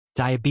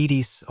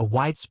Diabetes, a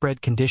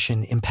widespread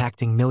condition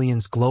impacting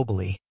millions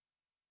globally,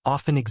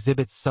 often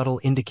exhibits subtle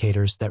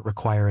indicators that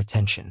require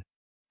attention.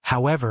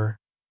 However,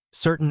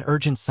 certain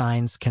urgent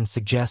signs can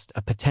suggest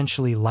a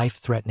potentially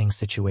life-threatening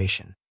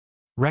situation.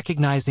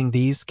 Recognizing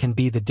these can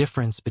be the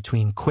difference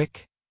between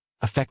quick,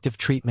 effective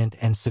treatment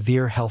and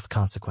severe health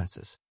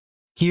consequences.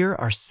 Here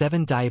are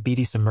 7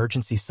 diabetes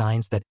emergency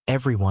signs that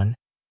everyone,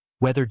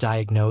 whether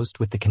diagnosed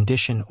with the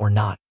condition or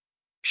not,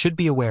 should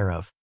be aware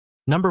of.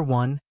 Number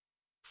 1.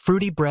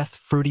 Fruity breath.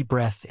 Fruity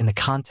breath in the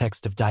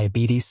context of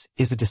diabetes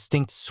is a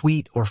distinct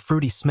sweet or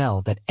fruity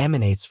smell that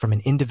emanates from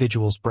an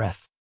individual's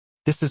breath.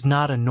 This is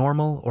not a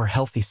normal or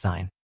healthy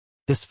sign.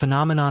 This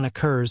phenomenon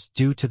occurs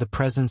due to the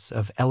presence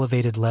of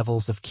elevated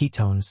levels of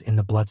ketones in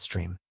the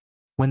bloodstream.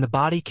 When the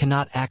body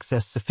cannot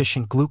access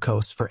sufficient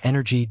glucose for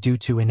energy due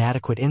to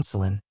inadequate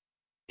insulin,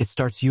 it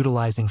starts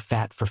utilizing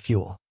fat for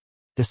fuel.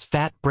 This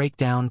fat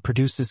breakdown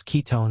produces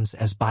ketones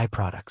as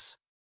byproducts.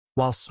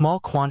 While small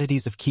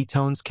quantities of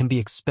ketones can be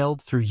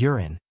expelled through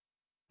urine,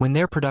 when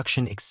their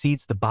production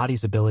exceeds the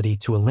body's ability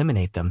to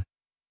eliminate them,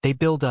 they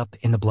build up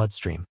in the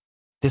bloodstream.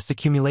 This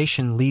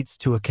accumulation leads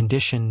to a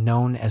condition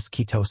known as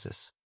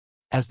ketosis.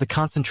 As the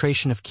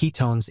concentration of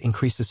ketones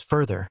increases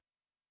further,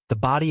 the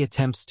body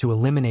attempts to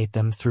eliminate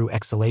them through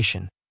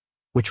exhalation,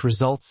 which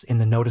results in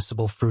the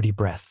noticeable fruity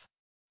breath.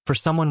 For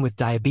someone with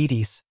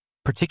diabetes,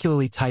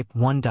 particularly type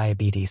 1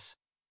 diabetes,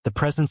 the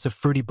presence of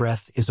fruity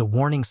breath is a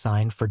warning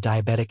sign for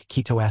diabetic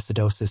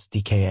ketoacidosis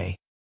 (DKA).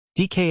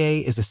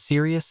 DKA is a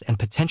serious and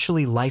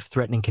potentially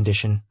life-threatening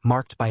condition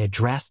marked by a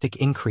drastic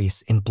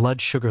increase in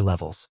blood sugar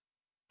levels,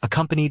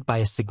 accompanied by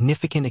a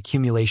significant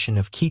accumulation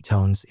of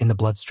ketones in the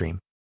bloodstream.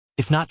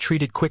 If not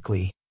treated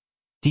quickly,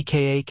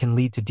 DKA can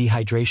lead to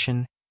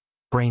dehydration,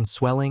 brain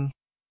swelling,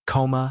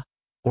 coma,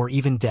 or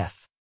even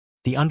death.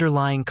 The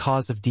underlying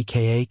cause of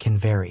DKA can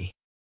vary.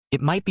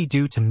 It might be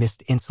due to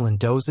missed insulin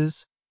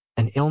doses,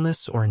 an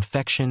illness or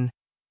infection,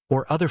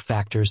 or other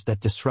factors that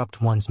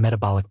disrupt one's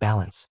metabolic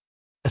balance.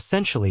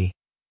 Essentially,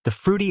 the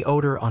fruity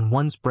odor on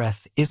one's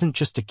breath isn't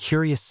just a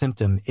curious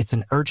symptom, it's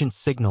an urgent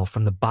signal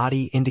from the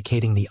body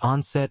indicating the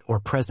onset or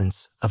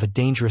presence of a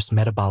dangerous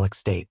metabolic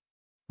state.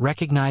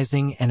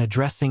 Recognizing and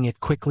addressing it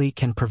quickly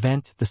can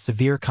prevent the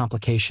severe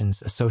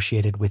complications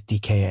associated with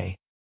DKA.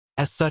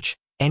 As such,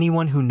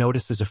 anyone who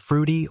notices a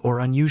fruity or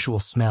unusual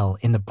smell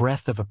in the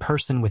breath of a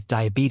person with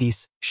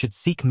diabetes should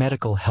seek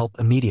medical help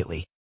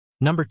immediately.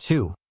 Number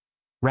 2.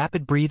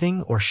 Rapid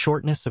breathing or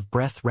shortness of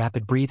breath.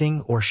 Rapid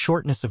breathing or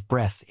shortness of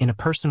breath in a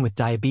person with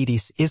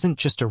diabetes isn't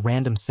just a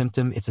random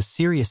symptom, it's a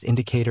serious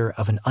indicator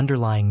of an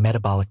underlying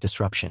metabolic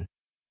disruption.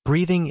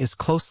 Breathing is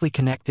closely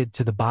connected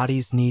to the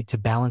body's need to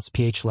balance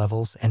pH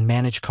levels and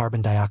manage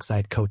carbon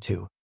dioxide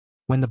CO2.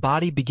 When the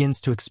body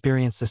begins to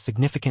experience a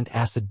significant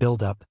acid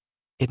buildup,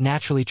 it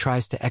naturally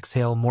tries to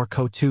exhale more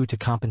CO2 to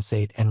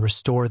compensate and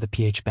restore the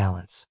pH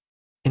balance.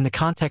 In the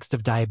context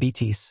of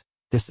diabetes,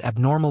 this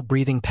abnormal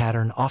breathing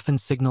pattern often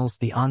signals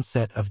the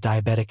onset of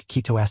diabetic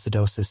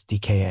ketoacidosis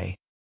 (DKA).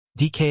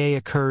 DKA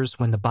occurs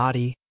when the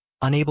body,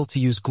 unable to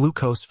use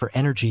glucose for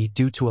energy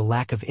due to a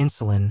lack of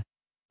insulin,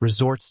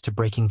 resorts to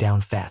breaking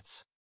down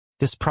fats.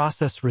 This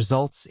process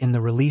results in the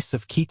release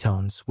of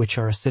ketones, which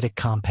are acidic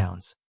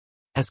compounds.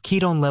 As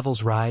ketone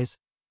levels rise,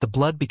 the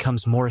blood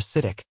becomes more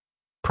acidic,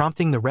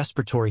 prompting the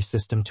respiratory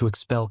system to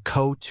expel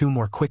CO2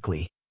 more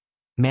quickly,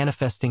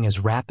 manifesting as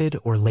rapid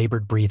or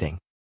labored breathing.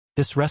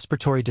 This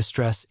respiratory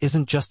distress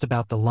isn't just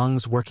about the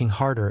lungs working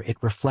harder, it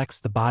reflects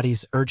the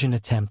body's urgent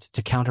attempt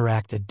to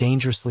counteract a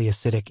dangerously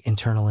acidic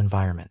internal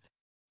environment.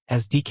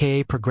 As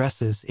DKA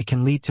progresses, it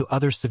can lead to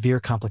other severe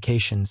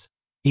complications,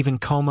 even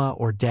coma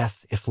or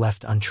death if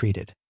left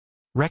untreated.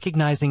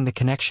 Recognizing the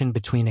connection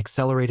between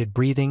accelerated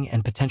breathing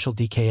and potential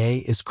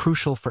DKA is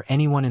crucial for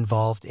anyone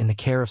involved in the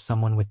care of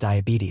someone with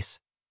diabetes,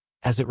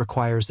 as it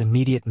requires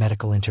immediate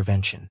medical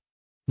intervention.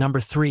 Number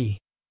 3.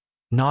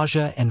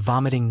 Nausea and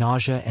vomiting.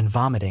 Nausea and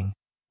vomiting,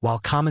 while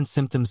common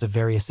symptoms of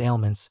various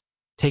ailments,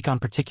 take on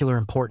particular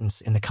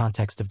importance in the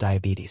context of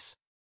diabetes.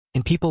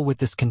 In people with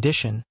this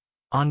condition,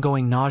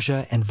 ongoing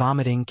nausea and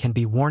vomiting can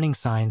be warning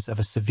signs of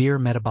a severe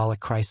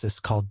metabolic crisis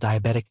called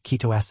diabetic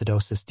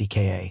ketoacidosis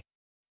 (DKA).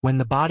 When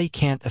the body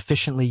can't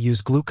efficiently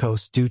use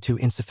glucose due to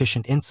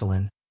insufficient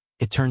insulin,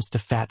 it turns to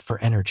fat for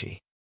energy.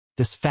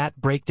 This fat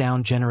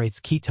breakdown generates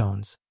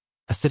ketones,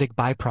 acidic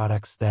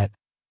byproducts that,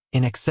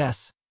 in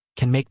excess,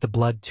 can make the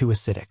blood too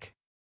acidic.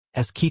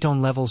 As ketone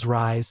levels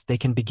rise, they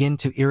can begin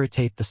to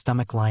irritate the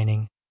stomach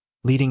lining,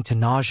 leading to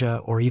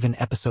nausea or even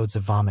episodes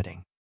of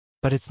vomiting.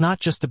 But it's not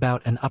just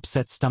about an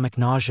upset stomach.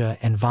 Nausea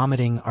and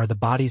vomiting are the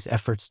body's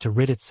efforts to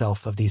rid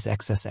itself of these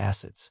excess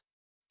acids.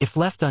 If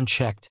left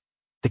unchecked,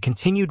 the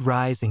continued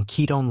rise in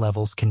ketone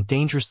levels can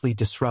dangerously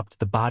disrupt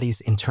the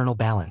body's internal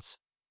balance,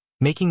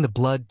 making the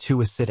blood too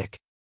acidic.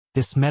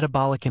 This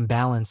metabolic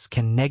imbalance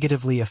can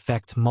negatively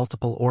affect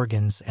multiple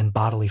organs and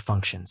bodily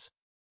functions.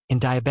 In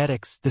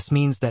diabetics, this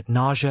means that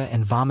nausea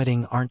and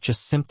vomiting aren't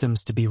just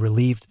symptoms to be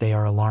relieved, they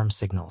are alarm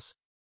signals.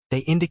 They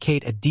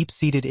indicate a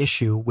deep-seated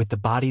issue with the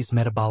body's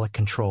metabolic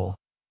control,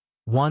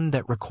 one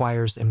that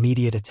requires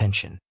immediate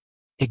attention.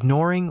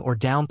 Ignoring or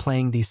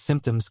downplaying these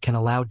symptoms can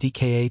allow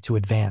DKA to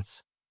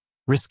advance,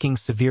 risking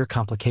severe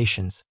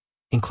complications,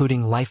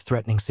 including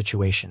life-threatening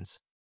situations.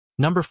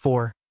 Number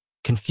 4.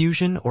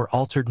 Confusion or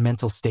altered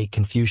mental state.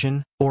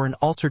 Confusion or an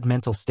altered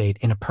mental state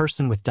in a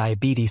person with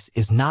diabetes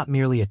is not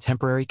merely a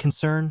temporary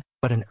concern,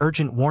 but an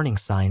urgent warning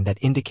sign that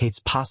indicates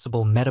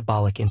possible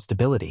metabolic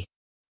instability.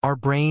 Our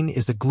brain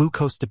is a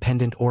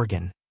glucose-dependent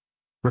organ,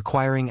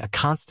 requiring a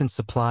constant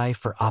supply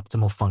for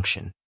optimal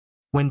function.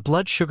 When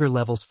blood sugar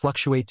levels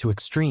fluctuate to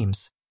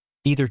extremes,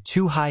 either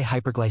too high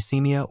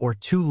hyperglycemia or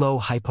too low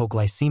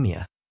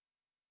hypoglycemia,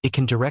 it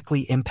can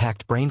directly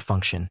impact brain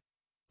function,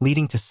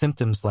 leading to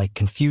symptoms like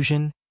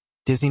confusion,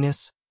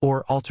 dizziness,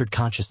 or altered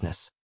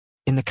consciousness.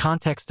 In the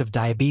context of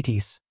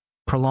diabetes,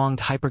 prolonged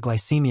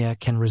hyperglycemia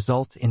can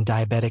result in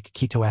diabetic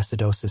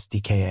ketoacidosis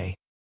 (DKA).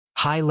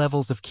 High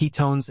levels of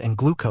ketones and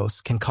glucose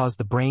can cause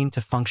the brain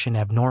to function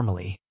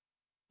abnormally,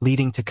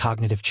 leading to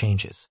cognitive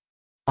changes.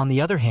 On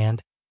the other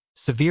hand,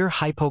 severe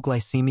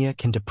hypoglycemia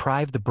can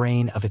deprive the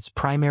brain of its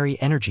primary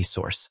energy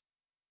source,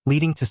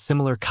 leading to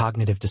similar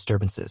cognitive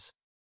disturbances.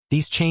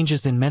 These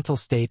changes in mental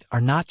state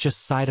are not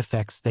just side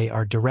effects, they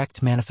are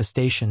direct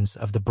manifestations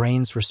of the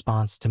brain's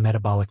response to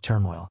metabolic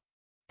turmoil.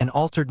 An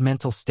altered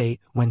mental state,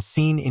 when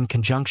seen in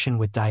conjunction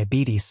with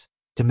diabetes,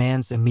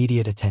 demands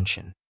immediate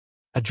attention.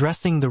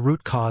 Addressing the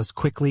root cause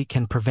quickly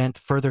can prevent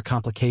further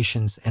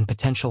complications and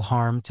potential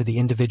harm to the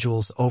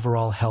individual's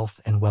overall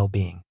health and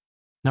well-being.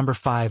 Number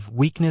 5.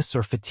 Weakness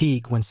or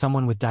fatigue. When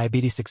someone with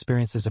diabetes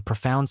experiences a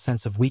profound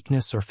sense of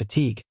weakness or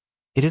fatigue,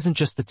 it isn't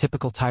just the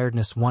typical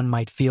tiredness one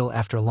might feel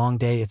after a long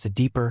day, it's a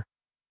deeper,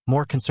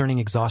 more concerning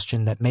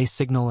exhaustion that may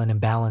signal an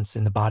imbalance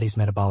in the body's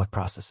metabolic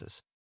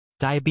processes.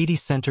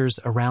 Diabetes centers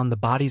around the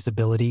body's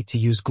ability to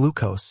use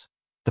glucose,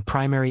 the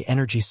primary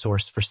energy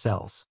source for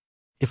cells.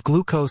 If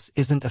glucose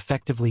isn't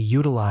effectively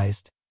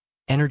utilized,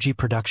 energy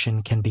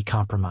production can be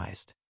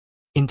compromised.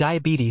 In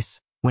diabetes,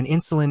 when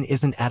insulin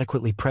isn't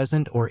adequately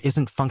present or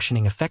isn't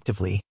functioning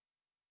effectively,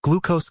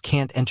 glucose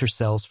can't enter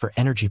cells for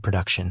energy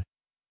production,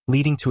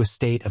 leading to a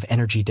state of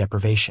energy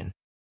deprivation.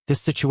 This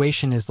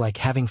situation is like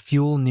having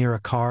fuel near a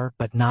car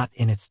but not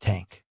in its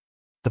tank.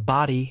 The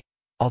body,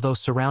 although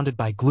surrounded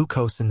by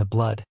glucose in the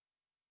blood,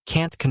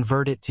 can't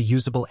convert it to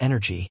usable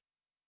energy,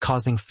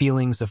 causing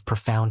feelings of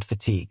profound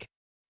fatigue.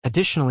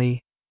 Additionally,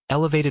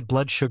 elevated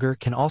blood sugar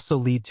can also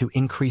lead to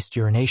increased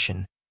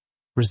urination,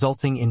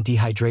 resulting in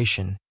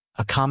dehydration,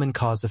 a common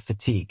cause of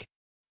fatigue.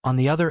 On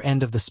the other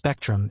end of the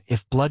spectrum,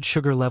 if blood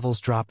sugar levels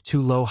drop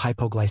too low,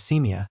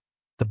 hypoglycemia,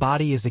 the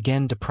body is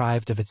again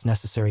deprived of its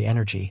necessary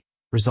energy,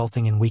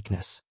 resulting in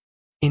weakness.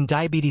 In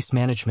diabetes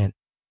management,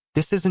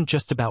 this isn't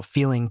just about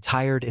feeling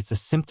tired, it's a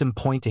symptom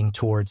pointing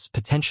towards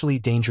potentially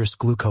dangerous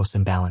glucose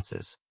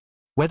imbalances.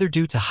 Whether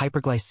due to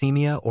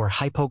hyperglycemia or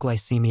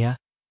hypoglycemia,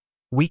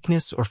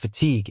 weakness or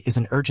fatigue is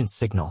an urgent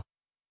signal,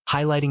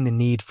 highlighting the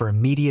need for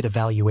immediate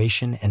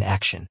evaluation and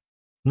action.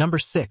 Number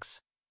 6.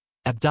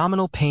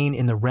 Abdominal pain.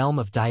 In the realm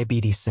of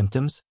diabetes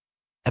symptoms,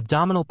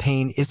 abdominal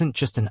pain isn't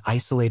just an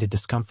isolated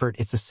discomfort,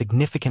 it's a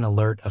significant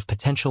alert of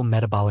potential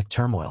metabolic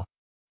turmoil.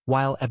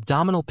 While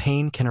abdominal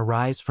pain can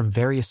arise from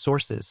various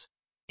sources,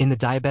 in the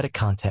diabetic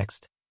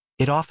context,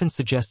 it often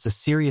suggests a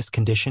serious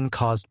condition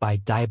caused by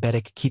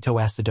diabetic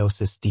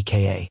ketoacidosis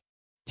 (DKA).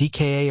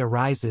 DKA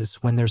arises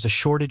when there's a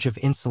shortage of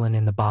insulin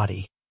in the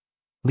body,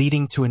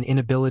 leading to an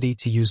inability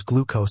to use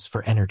glucose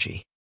for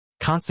energy.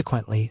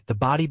 Consequently, the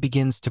body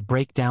begins to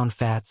break down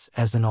fats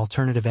as an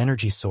alternative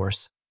energy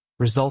source,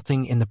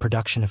 resulting in the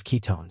production of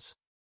ketones.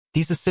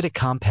 These acidic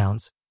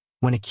compounds,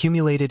 when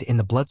accumulated in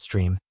the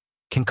bloodstream,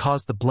 can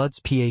cause the blood's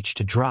pH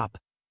to drop,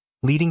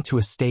 leading to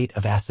a state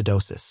of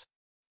acidosis.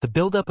 The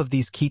buildup of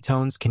these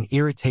ketones can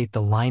irritate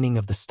the lining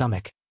of the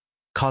stomach,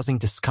 causing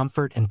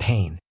discomfort and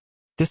pain.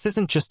 This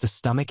isn't just a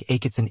stomach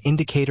ache, it's an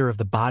indicator of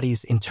the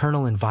body's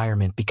internal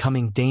environment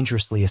becoming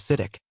dangerously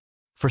acidic.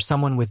 For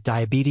someone with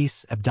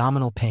diabetes,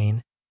 abdominal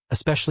pain,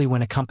 especially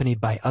when accompanied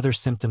by other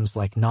symptoms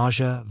like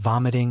nausea,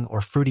 vomiting,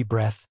 or fruity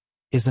breath,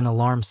 is an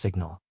alarm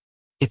signal.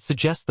 It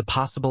suggests the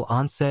possible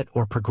onset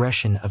or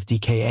progression of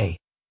DKA,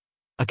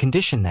 a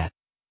condition that,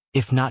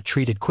 if not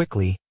treated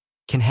quickly,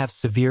 can have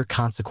severe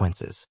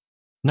consequences.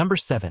 Number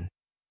 7.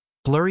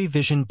 Blurry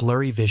vision.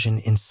 Blurry vision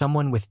in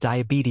someone with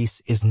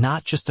diabetes is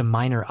not just a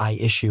minor eye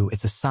issue,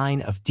 it's a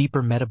sign of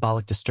deeper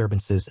metabolic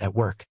disturbances at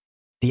work.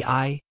 The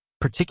eye,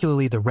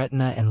 particularly the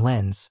retina and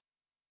lens,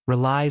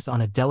 relies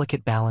on a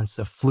delicate balance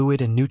of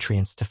fluid and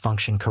nutrients to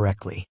function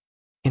correctly.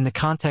 In the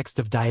context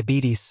of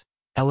diabetes,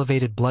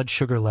 elevated blood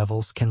sugar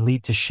levels can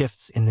lead to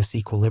shifts in this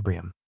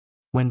equilibrium.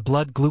 When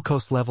blood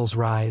glucose levels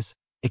rise,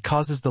 it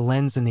causes the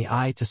lens in the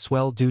eye to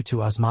swell due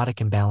to osmotic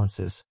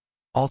imbalances,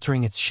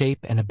 altering its shape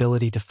and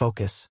ability to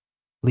focus,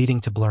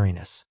 leading to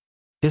blurriness.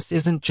 This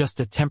isn't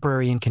just a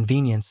temporary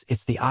inconvenience,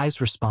 it's the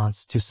eye's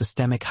response to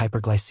systemic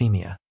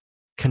hyperglycemia.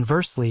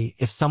 Conversely,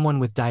 if someone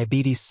with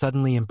diabetes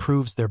suddenly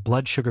improves their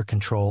blood sugar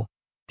control,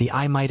 the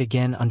eye might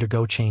again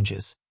undergo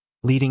changes,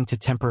 leading to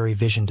temporary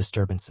vision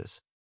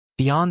disturbances.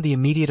 Beyond the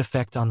immediate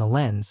effect on the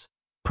lens,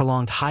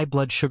 prolonged high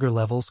blood sugar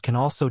levels can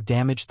also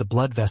damage the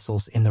blood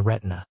vessels in the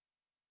retina,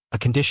 a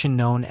condition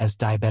known as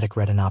diabetic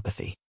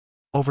retinopathy.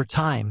 Over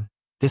time,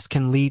 this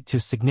can lead to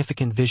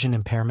significant vision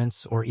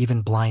impairments or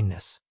even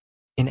blindness.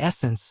 In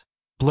essence,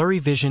 blurry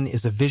vision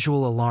is a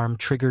visual alarm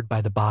triggered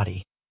by the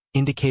body,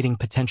 indicating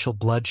potential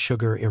blood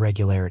sugar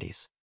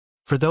irregularities.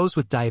 For those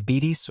with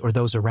diabetes or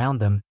those around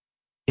them,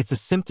 it's a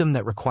symptom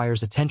that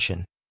requires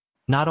attention,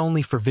 not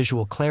only for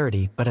visual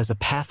clarity but as a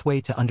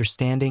pathway to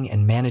understanding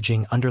and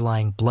managing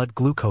underlying blood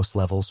glucose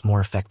levels more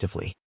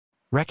effectively.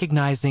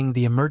 Recognizing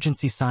the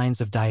emergency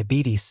signs of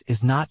diabetes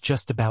is not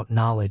just about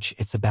knowledge,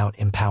 it's about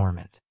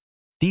empowerment.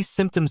 These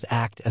symptoms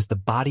act as the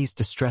body's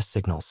distress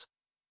signals,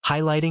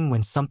 highlighting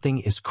when something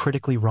is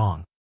critically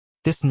wrong.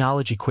 This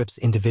knowledge equips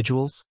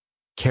individuals,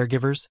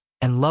 caregivers,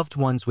 and loved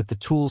ones with the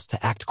tools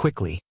to act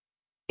quickly,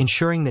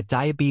 ensuring that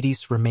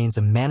diabetes remains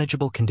a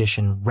manageable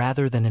condition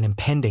rather than an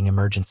impending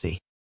emergency.